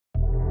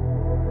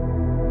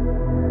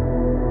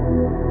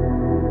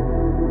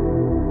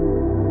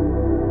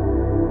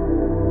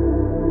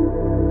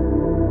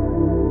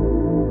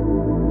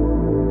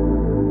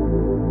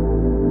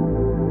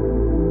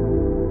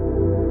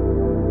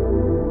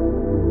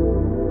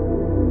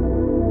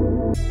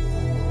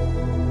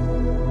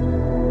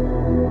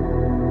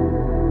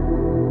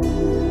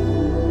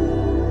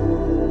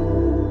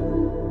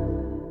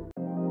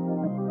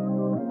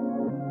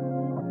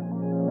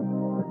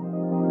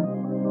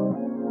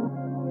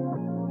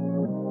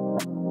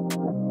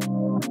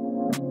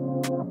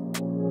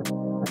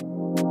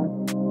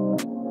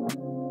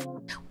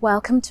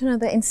Welcome to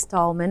another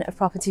installment of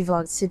Property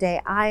Vlogs.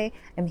 Today I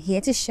am here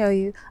to show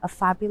you a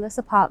fabulous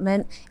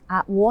apartment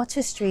at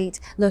Water Street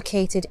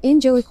located in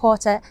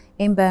Jewelleryquarter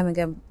in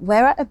Birmingham.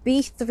 We're at a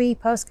B3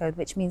 postcode,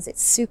 which means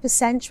it's super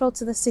central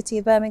to the city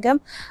of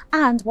Birmingham,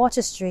 and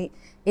Water Street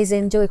is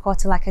in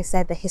Jewelleryquarter, like I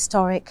said, the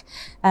historic,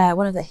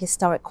 one of the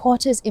historic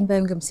quarters in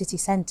Birmingham city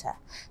centre.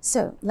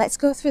 So let's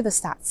go through the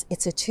stats.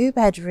 It's a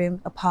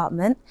 2-bedroom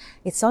apartment.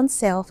 It's on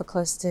sale for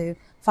close to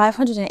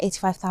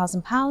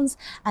 £585,000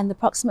 and the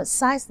approximate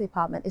size of the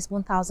apartment is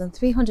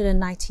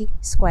 1,390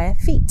 square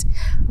feet.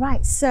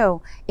 Right,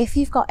 so if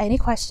you've got any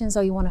questions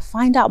or you want to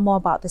find out more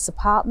about this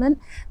apartment,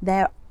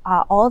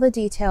 all the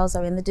details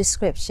are in the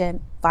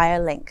description via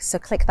link, so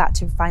click that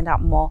to find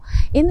out more.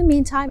 In the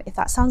meantime, if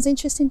that sounds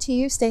interesting to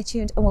you, stay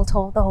tuned and we'll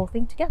tour the whole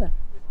thing together.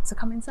 So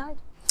come inside.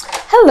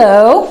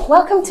 Hello,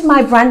 welcome to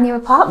my brand new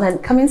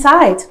apartment. Come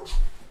inside.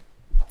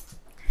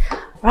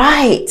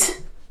 Right.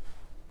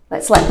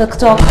 Let's let the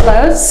door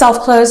close,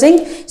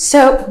 self-closing.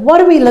 So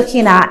what are we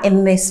looking at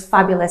in this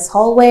fabulous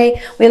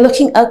hallway? We're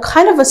looking at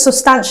kind of a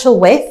substantial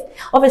width.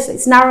 Obviously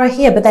it's narrow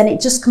here, but then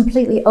it just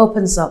completely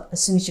opens up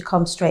as soon as you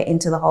come straight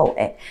into the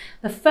hallway.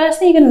 The first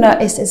thing you're gonna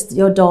notice is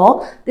your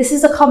door. This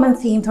is a common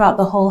theme throughout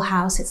the whole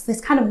house. It's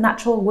this kind of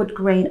natural wood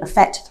grain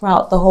effect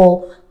throughout the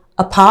whole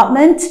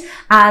apartment.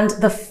 And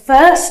the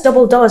first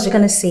double doors you're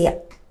gonna see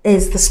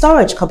is the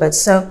storage cupboard.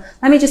 So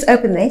let me just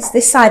open this.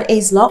 This side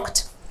is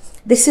locked.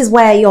 This is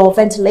where your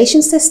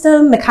ventilation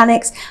system,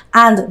 mechanics,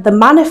 and the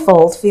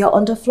manifold for your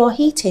underfloor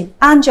heating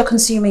and your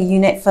consumer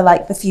unit for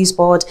like the fuse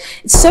board.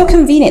 It's so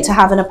convenient to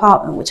have an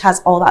apartment which has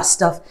all that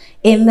stuff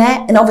in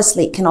there. And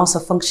obviously it can also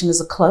function as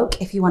a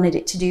cloak if you wanted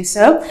it to do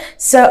so.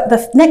 So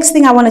the next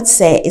thing I wanted to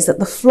say is that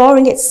the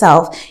flooring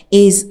itself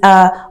is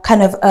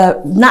kind of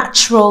a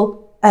natural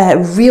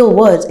real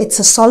wood. It's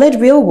a solid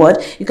real wood.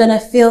 You're going to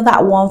feel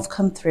that warmth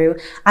come through,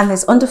 and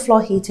there's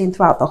underfloor heating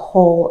throughout the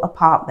whole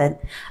apartment.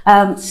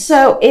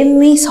 So in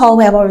this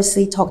hallway, I've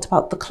obviously talked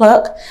about the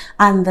cloak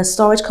and the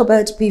storage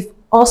cupboard. We've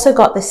also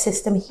got this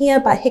system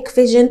here by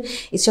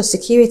Hikvision. It's your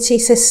security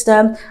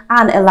system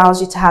and allows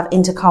you to have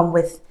intercom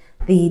with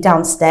the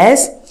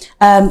downstairs.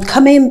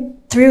 Coming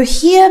through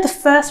here, the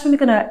first one we're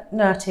going to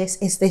notice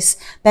is this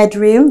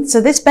bedroom. So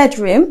this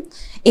bedroom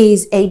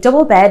is a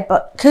double bed,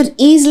 but could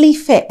easily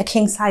fit a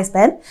king size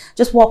bed.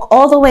 Just walk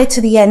all the way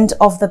to the end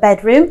of the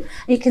bedroom.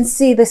 You can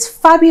see this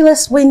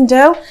fabulous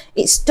window.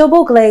 It's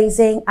double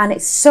glazing and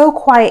it's so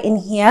quiet in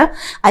here.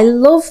 I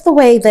love the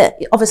way that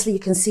obviously you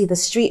can see the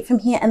street from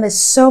here and there's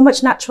so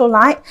much natural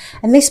light.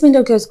 And this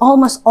window goes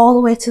almost all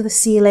the way to the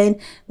ceiling.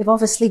 We've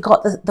obviously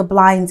got the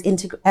blinds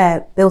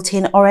built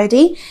in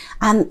already.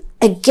 And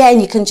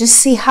again, you can just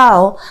see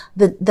how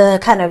the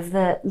kind of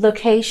the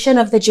location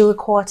of the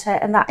Jewelleryquarter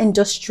and that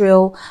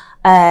industrial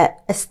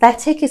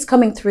aesthetic is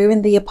coming through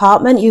in the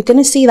apartment. You're going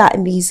to see that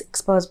in these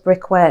exposed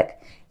brickwork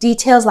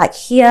details like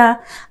here.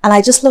 And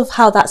I just love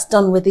how that's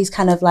done with these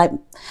kind of like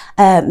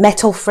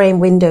metal frame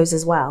windows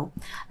as well.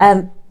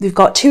 We've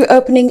got 2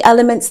 opening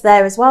elements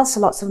there as well. So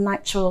lots of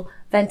natural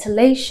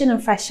ventilation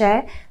and fresh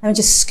air. And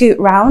just scoot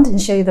round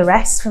and show you the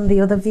rest from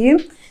the other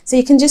view. So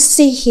you can just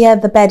see here,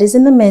 the bed is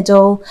in the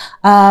middle,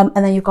 and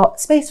then you've got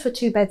space for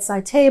 2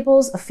 bedside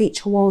tables, a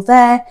feature wall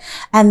there,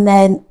 and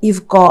then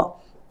you've got,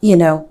 you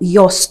know,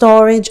 your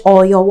storage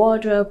or your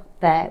wardrobe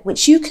there,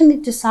 which you can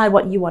decide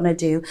what you want to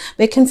do,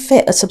 but it can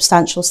fit a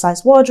substantial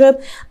size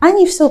wardrobe, and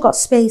you've still got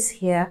space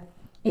here.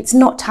 It's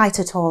not tight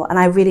at all, and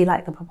I really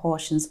like the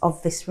proportions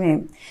of this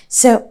room.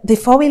 So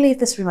before we leave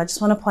this room, I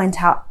just want to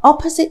point out,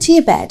 opposite to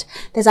your bed,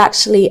 there's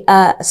actually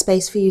a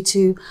space for you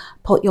to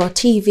put your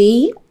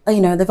TV. You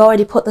know, they've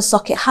already put the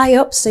socket high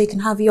up, so you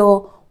can have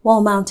your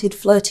wall-mounted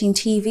floating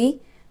TV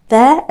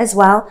there as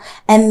well.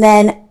 And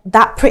then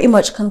that pretty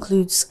much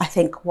concludes, I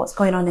think, what's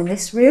going on in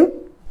this room.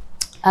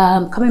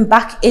 Coming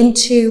back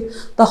into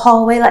the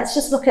hallway, let's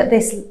just look at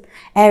this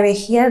area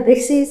here.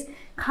 This is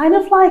kind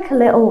of like a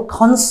little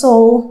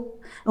console.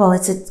 Well,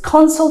 it's a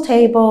console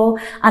table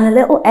and a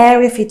little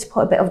area for you to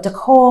put a bit of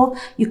decor.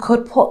 You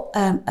could put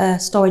a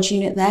storage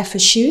unit there for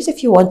shoes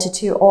if you wanted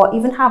to, or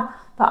even have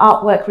the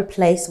artwork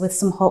replaced with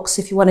some hooks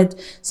if you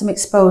wanted some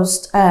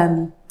exposed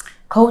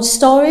cold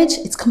storage.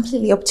 It's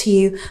completely up to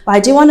you, but I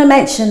do want to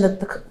mention that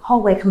the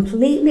hallway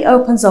completely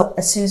opens up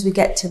as soon as we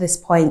get to this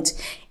point.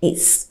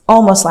 It's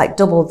almost like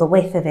double the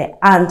width of it,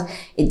 and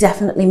it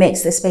definitely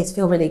makes this space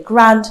feel really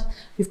grand.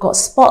 We've got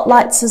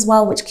spotlights as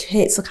well, which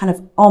creates a kind of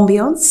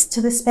ambiance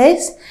to the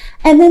space.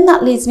 And then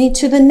that leads me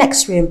to the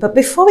next room. But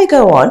before we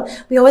go on,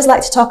 we always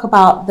like to talk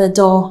about the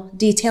door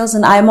details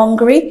and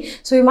ironmongery.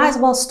 So we might as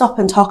well stop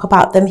and talk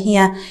about them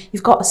here.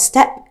 You've got a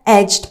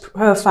step-edged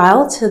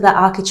profile to the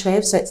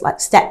architrave, so it's like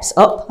steps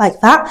up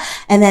like that.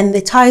 And then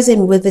it ties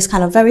in with this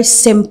kind of very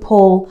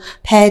simple,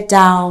 pared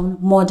down,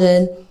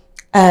 modern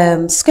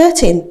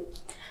skirting.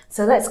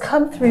 So let's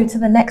come through to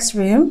the next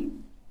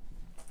room.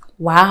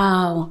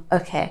 Wow,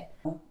 okay.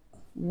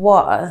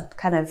 what a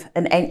kind of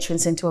an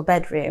entrance into a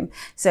bedroom.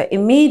 So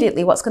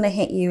immediately what's going to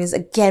hit you is,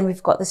 again,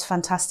 we've got this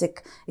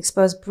fantastic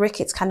exposed brick.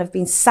 It's kind of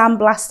been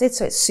sandblasted,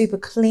 so it's super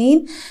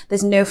clean.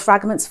 There's no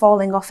fragments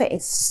falling off it.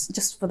 It's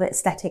just for the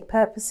aesthetic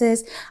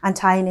purposes and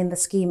tying in the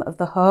scheme of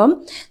the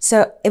home.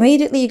 So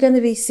immediately you're going to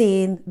be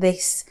seeing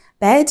this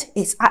bed.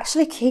 It's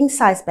actually a king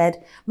size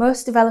bed.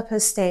 Most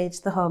developers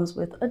stage the homes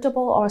with a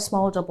double or a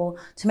small double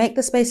to make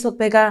the space look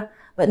bigger,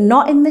 but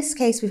not in this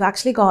case. We've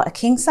actually got a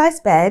king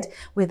size bed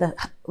with a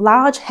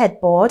large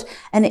headboard,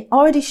 and it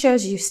already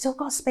shows you've still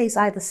got space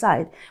either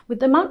side.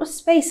 With the amount of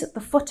space at the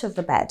foot of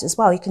the bed as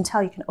well, you can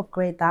tell you can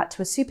upgrade that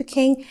to a super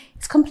king.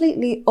 It's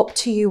completely up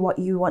to you what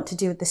you want to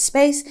do with the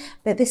space,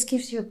 but this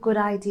gives you a good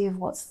idea of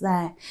what's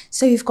there.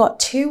 So you've got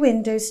two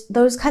windows,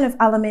 those kind of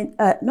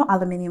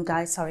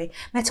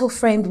metal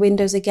framed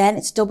windows. Again,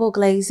 it's double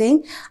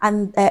glazing,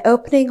 and they're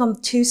opening on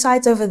two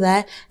sides over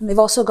there, and they've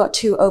also got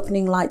two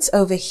opening lights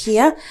over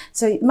here.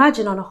 So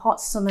imagine on a hot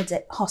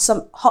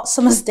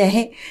summer's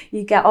day,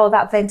 you get all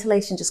that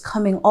ventilation just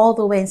coming all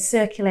the way and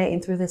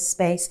circulating through this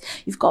space.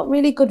 You've got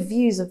really good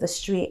views of the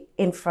street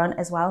in front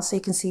as well, so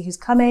you can see who's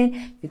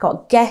coming. You've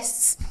got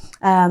guests.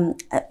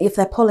 If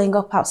they're pulling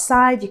up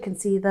outside, you can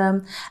see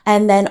them.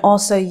 And then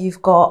also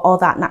you've got all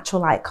that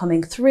natural light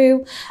coming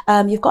through.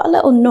 You've got a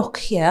little nook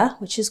here,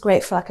 which is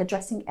great for like a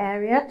dressing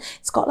area.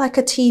 It's got like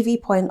a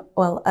TV point,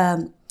 well,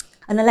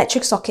 an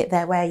electric socket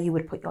there where you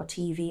would put your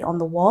TV on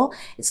the wall.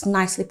 It's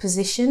nicely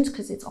positioned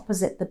because it's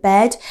opposite the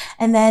bed.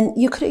 And then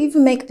you could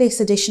even make this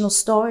additional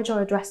storage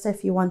or a dresser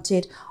if you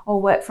wanted,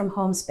 or work from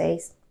home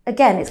space.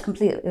 Again, it's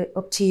completely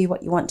up to you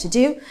what you want to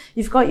do.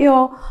 You've got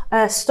your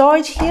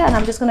storage here, and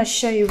I'm just going to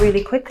show you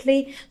really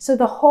quickly. So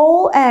the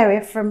whole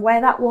area from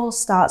where that wall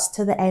starts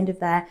to the end of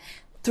there,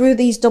 through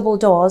these double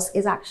doors,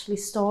 is actually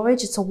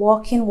storage. It's a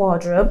walk-in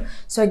wardrobe.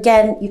 So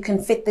again, you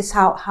can fit this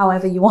out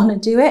however you want to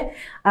do it.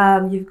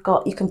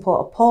 You can put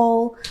a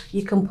pole,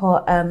 you can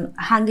put a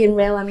hanging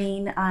rail,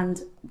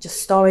 and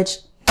just storage,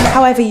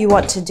 however you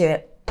want to do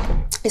it.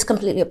 It's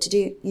completely up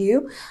to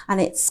you,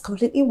 and it's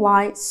completely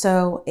white,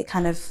 so it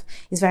kind of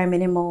is very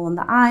minimal on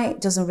the eye.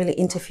 It doesn't really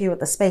interfere with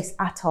the space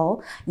at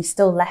all. You're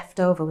still left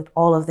over with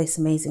all of this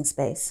amazing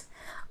space.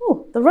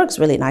 Oh, the rug's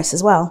really nice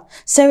as well.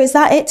 So is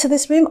that it to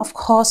this room? Of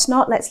course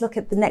not. Let's look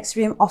at the next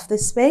room off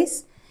this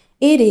space.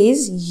 It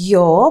is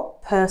your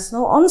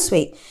personal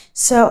ensuite.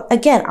 So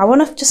again, I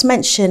want to just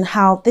mention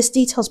how this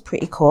detail's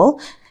pretty cool.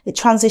 It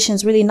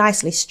transitions really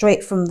nicely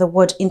straight from the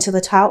wood into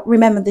the tile.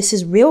 Remember, this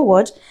is real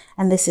wood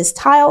and this is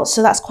tile,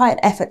 so that's quite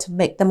an effort to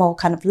make them all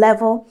kind of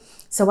level.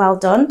 So well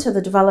done to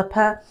the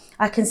developer.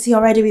 I can see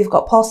already we've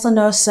got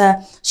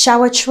porcelanosa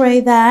shower tray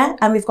there,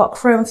 and we've got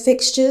chrome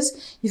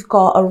fixtures. You've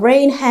got a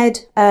rain head,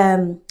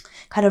 kind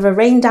of a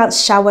rain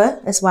dance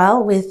shower as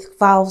well, with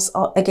valves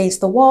against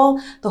the wall.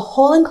 The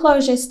whole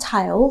enclosure is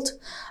tiled,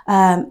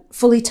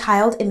 fully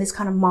tiled in this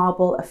kind of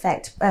marble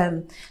effect,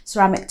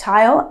 ceramic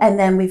tile. And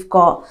then we've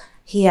got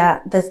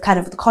here the kind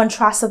of the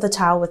contrast of the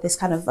tile with this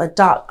kind of a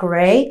dark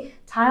grey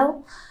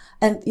tile.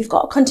 And you've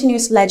got a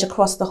continuous ledge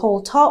across the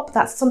whole top.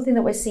 That's something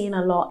that we're seeing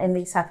a lot in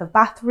these type of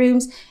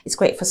bathrooms. It's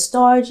great for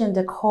storage and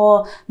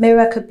decor.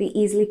 Mirror could be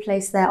easily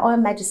placed there, or a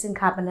medicine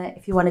cabinet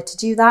if you wanted to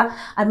do that.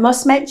 I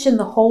must mention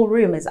the whole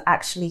room is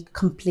actually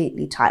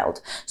completely tiled.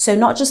 So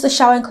not just the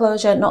shower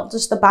enclosure, not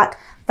just the back,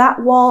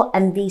 that wall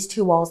and these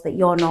two walls that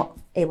you're not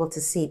able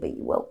to see, but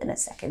you will in a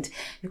second.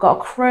 You've got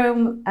a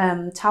chrome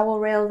towel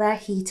rail there,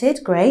 heated,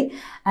 great.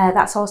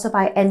 That's also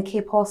by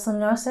NK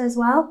Porcelanosa as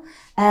well.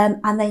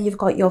 And then you've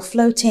got your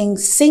floating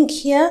sink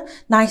here,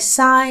 nice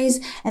size.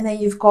 And then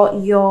you've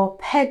got your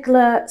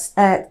Pegler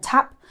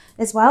tap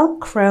as well,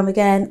 chrome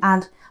again,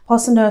 and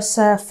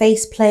Porcelanosa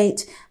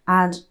faceplate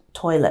and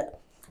toilet.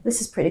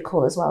 This is pretty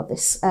cool as well,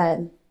 this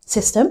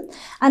system.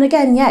 And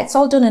again, yeah, it's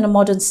all done in a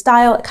modern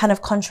style. It kind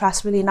of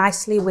contrasts really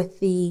nicely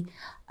with the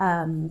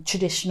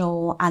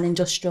traditional and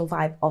industrial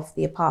vibe of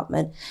the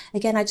apartment.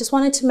 Again, I just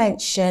wanted to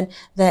mention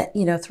that,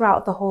 you know,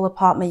 throughout the whole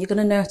apartment, you're going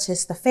to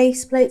notice the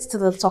faceplates to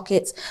the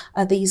sockets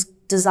are these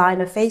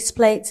designer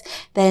faceplates.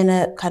 Then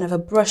a kind of a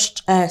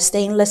brushed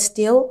stainless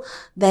steel.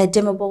 They're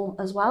dimmable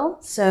as well.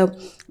 So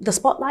the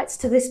spotlights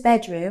to this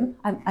bedroom,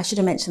 I should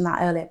have mentioned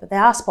that earlier, but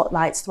there are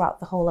spotlights throughout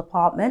the whole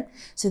apartment.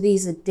 So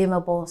these are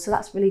dimmable. So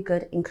that's really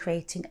good in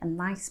creating a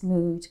nice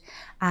mood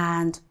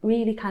and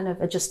really kind of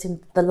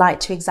adjusting the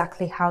light to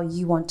exactly how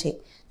you want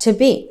it to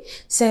be.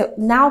 So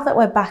now that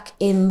we're back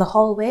in the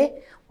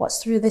hallway,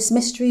 what's through this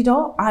mystery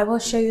door, I will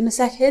show you in a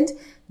second.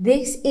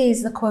 This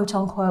is the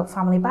quote-unquote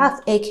family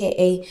bath,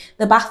 aka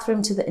the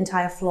bathroom to the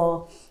entire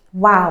floor.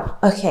 Wow,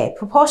 okay,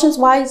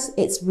 proportions-wise,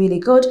 it's really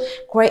good.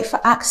 Great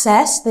for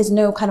access. There's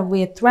no kind of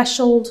weird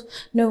threshold,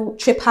 no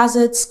trip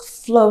hazards.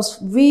 Flows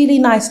really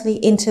nicely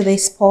into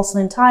this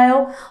porcelain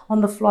tile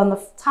on the floor, and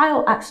the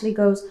tile actually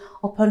goes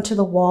up onto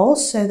the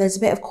walls, so there's a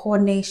bit of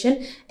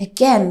coordination.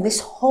 Again, this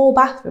whole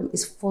bathroom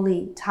is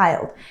fully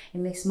tiled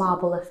in this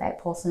marble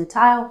effect porcelain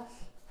tile.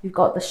 You've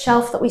got the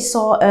shelf that we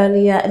saw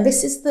earlier, and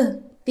this is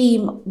the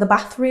theme, the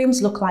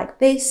bathrooms look like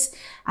this,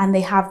 and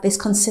they have this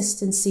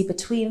consistency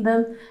between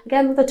them.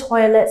 Again, with the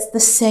toilets, the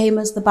same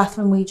as the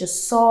bathroom we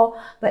just saw,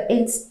 but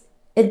in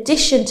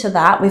addition to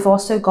that, we've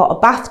also got a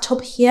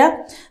bathtub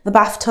here. The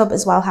bathtub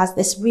as well has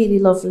this really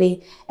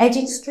lovely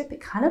edging strip. It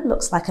kind of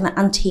looks like an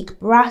antique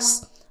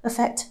brass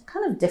effect,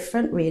 kind of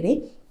different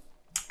really,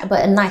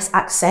 but a nice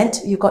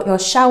accent. You've got your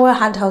shower,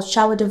 handheld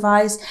shower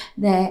device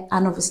there,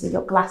 and obviously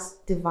your glass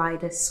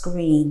divider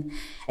screen.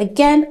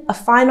 Again, a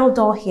final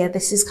door here.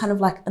 This is kind of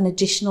like an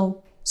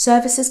additional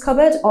services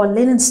cupboard or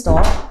linen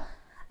store.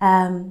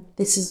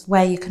 This is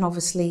where you can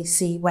obviously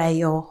see where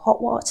your hot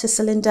water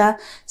cylinder.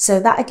 So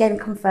that again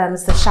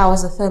confirms the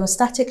showers are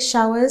thermostatic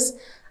showers,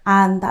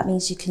 and that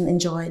means you can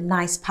enjoy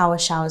nice power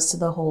showers to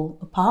the whole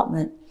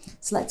apartment.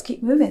 So let's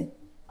keep moving.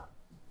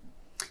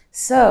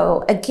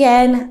 So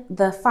again,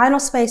 the final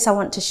space I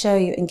want to show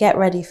you, and get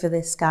ready for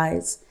this,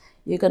 guys.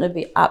 You're going to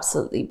be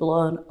absolutely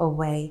blown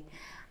away.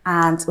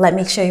 And let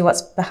me show you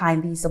what's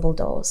behind these double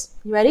doors.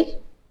 You ready?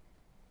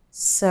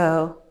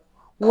 So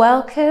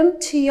welcome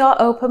to your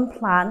open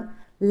plan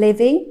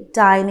living,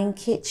 dining,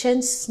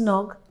 kitchen,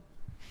 snug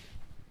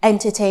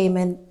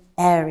entertainment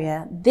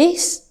area.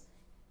 This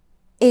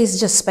is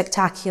just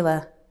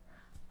spectacular.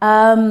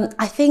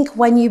 I think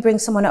when you bring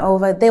someone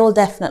over, they will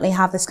definitely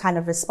have this kind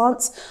of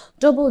response.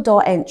 Double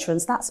door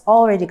entrance, that's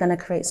already going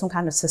to create some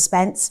kind of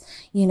suspense,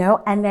 you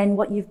know. And then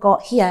what you've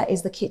got here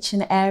is the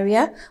kitchen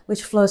area,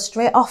 which flows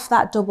straight off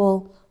that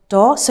double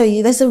door. So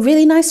there's a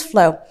really nice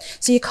flow.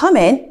 So you come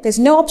in, there's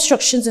no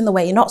obstructions in the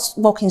way. You're not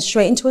walking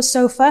straight into a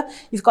sofa.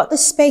 You've got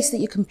this space that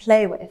you can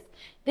play with.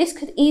 This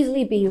could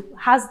easily be,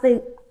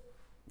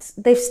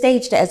 they've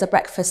staged it as a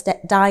breakfast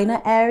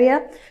diner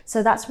area.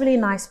 So that's really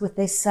nice with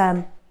this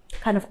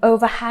kind of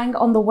overhang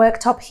on the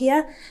worktop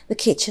here. The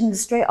kitchen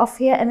is straight off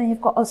here, and then you've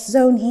got a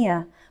zone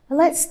here. But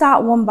let's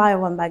start one by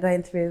one by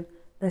going through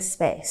the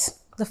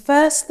space. The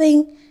first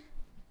thing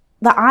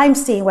that I'm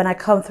seeing when I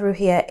come through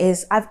here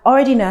is I've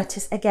already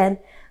noticed, again,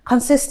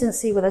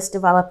 consistency with this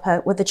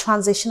developer with the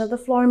transition of the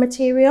flooring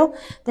material.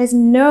 There's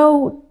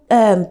no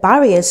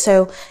barriers.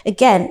 So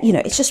again, you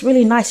know, it's just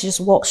really nice to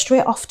just walk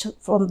straight off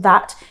from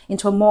that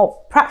into a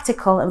more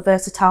practical and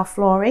versatile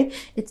flooring.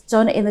 It's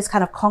done in this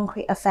kind of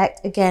concrete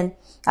effect. Again,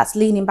 that's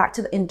leaning back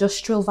to the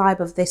industrial vibe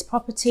of this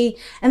property.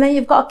 And then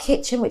you've got a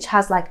kitchen which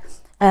has like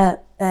a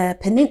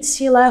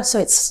peninsula, so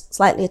it's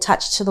slightly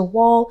attached to the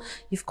wall.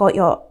 You've got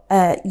your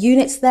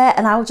units there,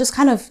 and I'll just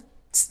kind of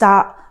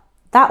start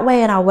that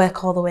way and I'll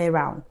work all the way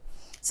around.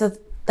 So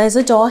there's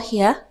a door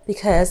here,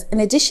 because in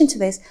addition to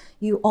this,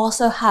 you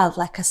also have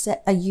like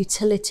a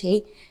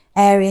utility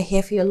area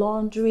here for your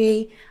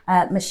laundry,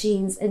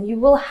 machines, and you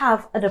will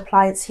have an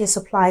appliance here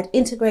supplied,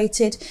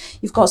 integrated.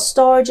 You've got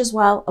storage as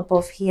well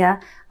above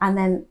here, and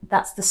then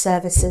that's the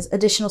services,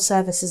 additional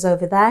services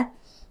over there.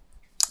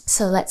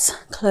 So let's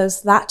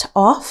close that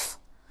off.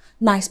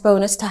 Nice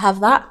bonus to have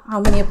that. How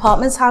many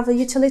apartments have a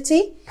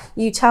utility?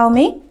 You tell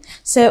me.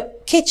 So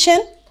kitchen,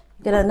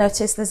 you're gonna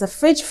notice there's a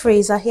fridge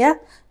freezer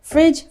here.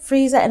 Fridge,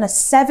 freezer in a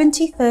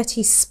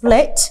 70-30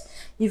 split.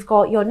 You've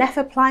got your Neff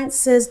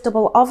appliances,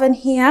 double oven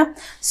here.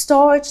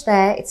 Storage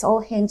there, it's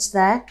all hinged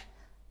there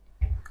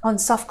on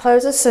soft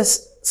closers. So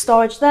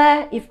storage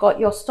there. You've got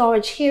your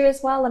storage here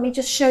as well. Let me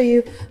just show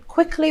you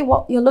quickly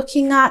what you're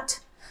looking at.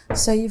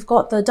 So you've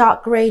got the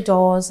dark grey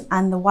doors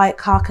and the white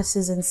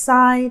carcasses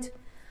inside,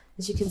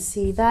 as you can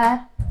see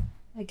there.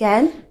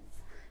 Again,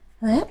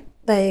 yep,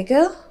 there you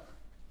go.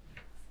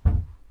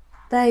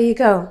 There you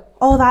go.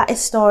 All that is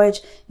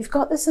storage. You've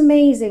got this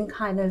amazing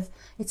kind of,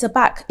 it's a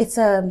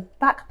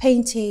back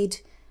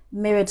painted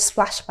mirrored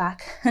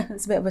splashback.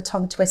 It's a bit of a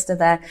tongue twister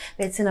there,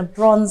 but it's in a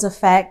bronze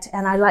effect,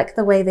 and I like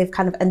the way they've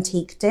kind of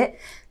antiqued it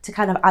to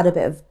kind of add a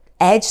bit of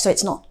edge, so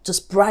it's not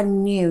just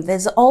brand new.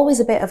 There's always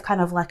a bit of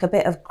kind of like a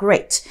bit of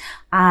grit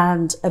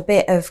and a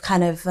bit of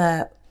kind of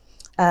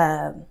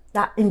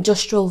that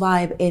industrial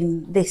vibe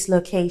in this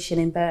location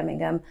in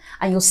Birmingham,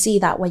 and you'll see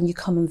that when you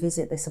come and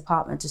visit this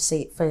apartment to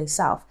see it for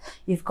yourself.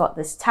 You've got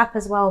this tap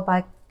as well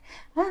by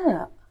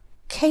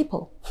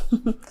Capel.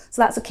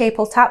 So that's a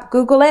Capel tap,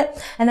 Google it.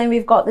 And then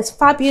we've got this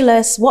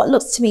fabulous, what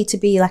looks to me to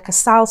be like a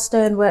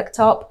silestone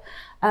worktop.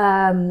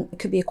 It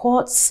could be a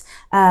quartz.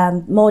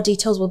 More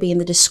details will be in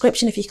the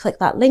description. If you click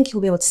that link,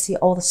 you'll be able to see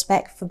all the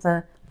spec for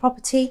the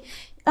property.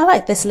 I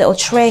like this little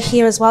tray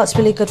here as well. It's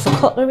really good for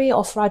cutlery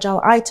or fragile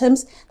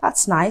items.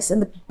 That's nice.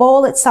 And the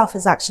bowl itself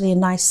is actually a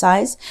nice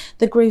size.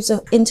 The grooves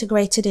are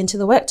integrated into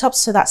the worktops,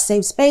 so that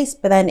saves space,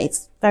 but then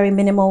it's very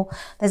minimal.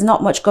 There's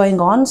not much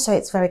going on, so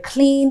it's very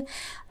clean.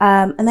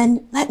 And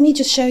then let me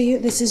just show you,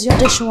 this is your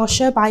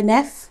dishwasher by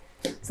Neff.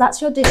 So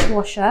that's your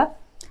dishwasher.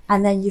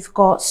 And then you've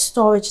got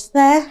storage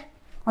there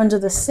under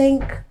the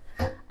sink.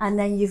 And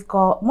then you've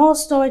got more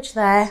storage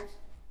there.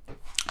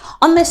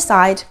 On this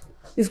side,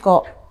 we've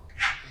got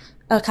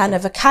a kind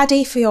of a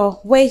caddy for your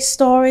waste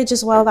storage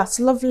as well. That's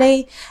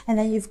lovely. And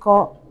then you've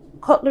got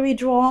cutlery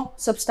drawer,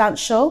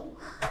 substantial.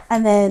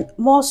 And then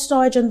more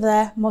storage under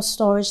there, more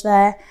storage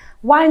there.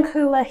 Wine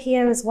cooler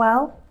here as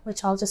well,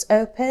 which I'll just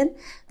open.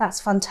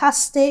 That's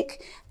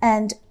fantastic.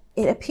 And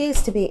it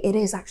appears to be, it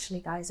is actually,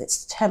 guys,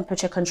 it's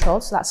temperature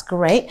controlled, so that's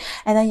great.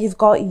 And then you've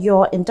got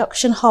your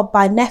induction hob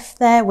by Neff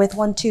there with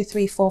 1, 2,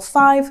 3, 4,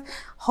 5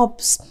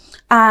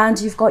 hobs, and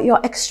you've got your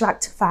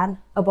extract fan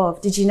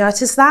above. Did you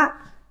notice that?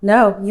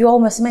 No, you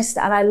almost missed it,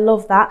 and I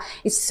love that.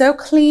 It's so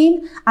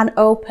clean and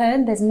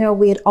open. There's no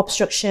weird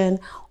obstruction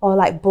or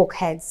like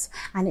bulkheads,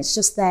 and it's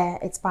just there.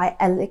 It's by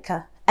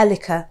Elica.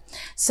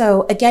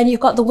 So again, you've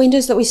got the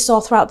windows that we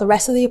saw throughout the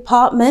rest of the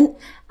apartment,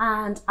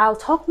 and I'll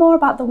talk more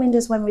about the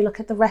windows when we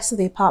look at the rest of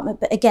the apartment.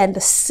 But again, the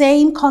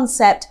same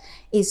concept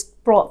is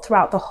brought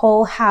throughout the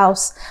whole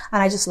house, and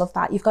I just love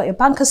that. You've got your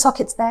banker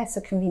sockets there,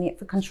 so convenient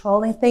for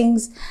controlling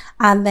things,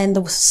 and then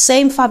the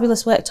same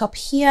fabulous worktop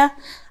here.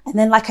 And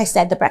then, like I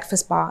said, the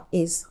breakfast bar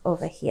is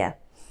over here.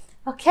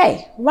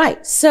 Okay,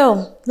 right,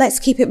 so let's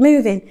keep it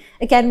moving.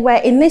 Again,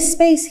 we're in this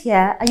space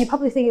here, and you're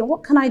probably thinking,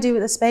 what can I do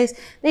with the space?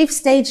 They've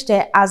staged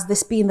it as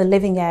this being the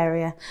living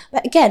area.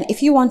 But again,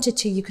 if you wanted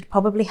to, you could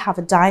probably have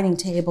a dining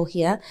table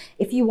here.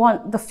 If you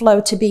want the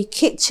flow to be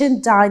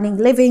kitchen, dining,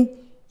 living,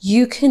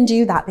 you can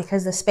do that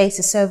because the space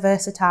is so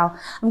versatile.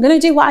 I'm going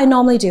to do what I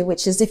normally do,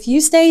 which is if you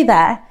stay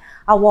there,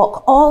 I'll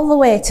walk all the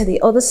way to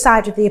the other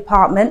side of the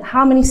apartment.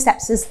 How many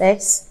steps is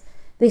this?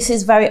 This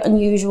is very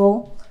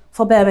unusual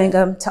for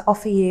Birmingham to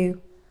offer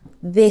you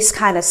this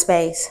kind of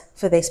space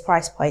for this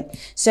price point.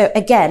 So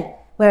again,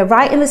 we're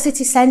right in the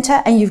city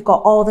centre and you've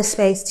got all the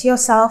space to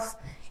yourself.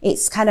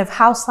 It's kind of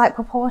house-like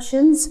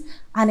proportions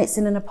and it's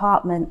in an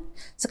apartment.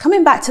 So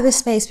coming back to this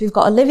space, we've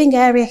got a living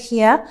area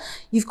here.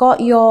 You've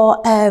got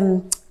your,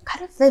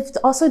 they've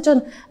also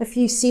done a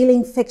few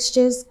ceiling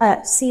fixtures,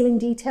 ceiling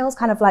details,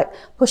 kind of like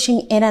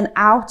pushing in and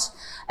out.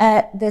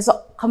 There's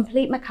a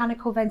complete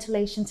mechanical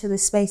ventilation to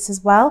this space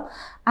as well.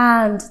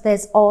 And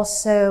there's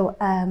also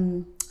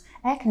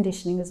air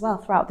conditioning as well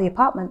throughout the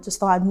apartment. Just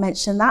thought I'd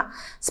mention that.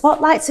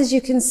 Spotlights, as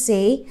you can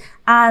see,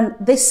 and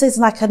this is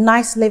like a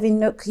nice living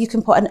nook. You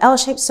can put an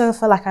L-shaped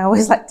sofa, like I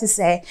always like to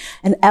say,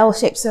 an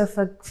L-shaped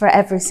sofa for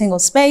every single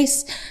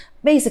space.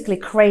 Basically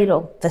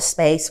cradle the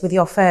space with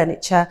your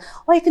furniture,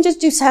 or you can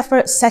just do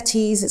separate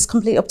settees. It's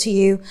completely up to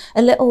you.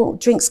 A little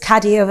drinks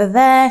caddy over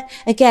there.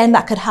 Again,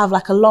 that could have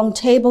like a long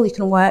table. You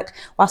can work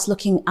whilst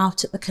looking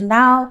out at the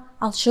canal.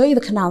 I'll show you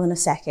the canal in a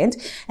second.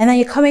 And then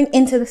you're coming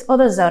into this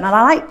other zone. And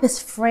I like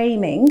this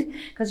framing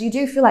because you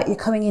do feel like you're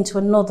coming into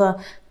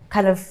another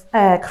kind of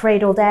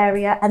cradled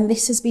area. And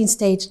this has been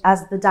staged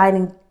as the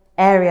dining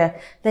area.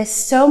 There's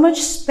so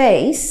much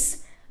space.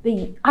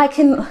 I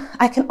can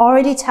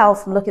already tell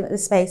from looking at the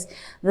space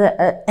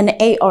that an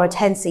 8 or a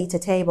 10-seater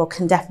table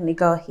can definitely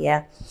go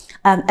here.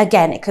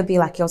 Again, it could be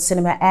like your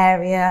cinema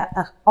area,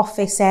 an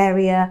office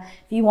area.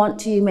 If you want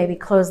to maybe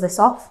close this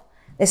off,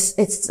 there's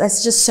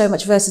just so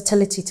much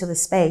versatility to the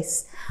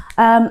space.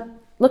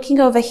 Looking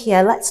over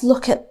here, let's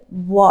look at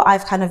what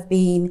I've kind of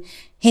been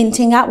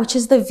hinting at, which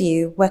is the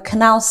view. We're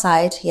canal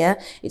side here.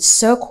 It's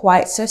so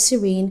quiet, so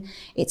serene.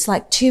 It's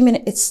like 2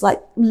 minutes, it's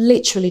like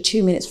literally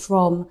 2 minutes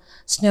from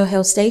Snow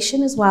Hill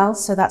Station as well.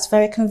 So that's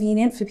very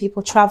convenient for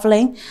people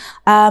traveling.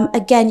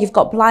 Again, you've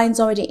got blinds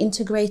already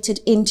integrated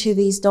into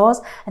these doors,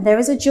 and there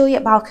is a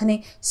Juliet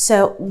balcony.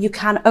 So you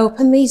can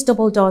open these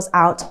double doors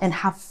out and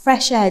have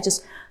fresh air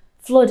just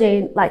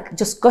flooding, like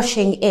just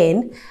gushing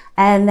in.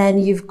 And then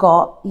you've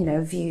got, you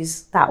know,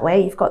 views that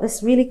way. You've got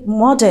this really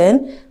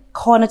modern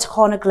corner to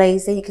corner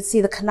glazing. You can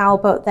see the canal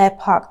boat there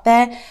parked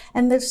there,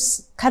 and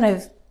there's kind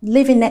of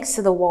living next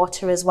to the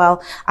water as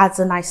well adds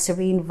a nice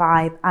serene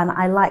vibe, and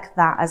I like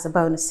that as a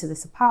bonus to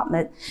this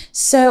apartment.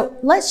 So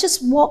let's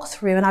just walk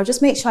through, and I'll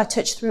just make sure I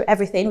touch through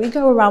everything. We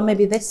go around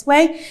maybe this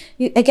way.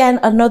 Again,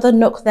 another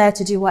nook there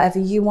to do whatever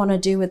you want to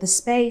do with the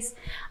space,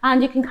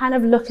 and you can kind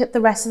of look at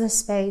the rest of the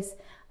space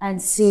and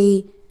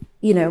see,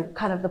 you know,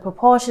 kind of the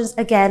proportions.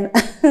 Again,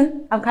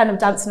 I'm kind of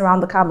dancing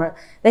around the camera.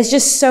 There's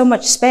just so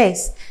much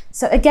space.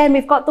 So again,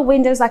 we've got the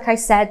windows, like I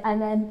said,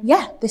 and then,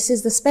 yeah, this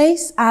is the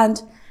space.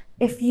 And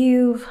if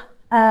you've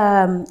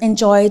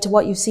enjoyed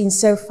what you've seen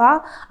so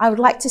far, I would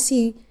like to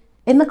see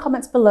in the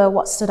comments below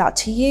what stood out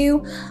to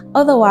you.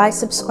 Otherwise,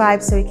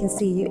 subscribe so we can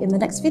see you in the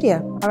next video.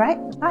 All right,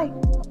 bye.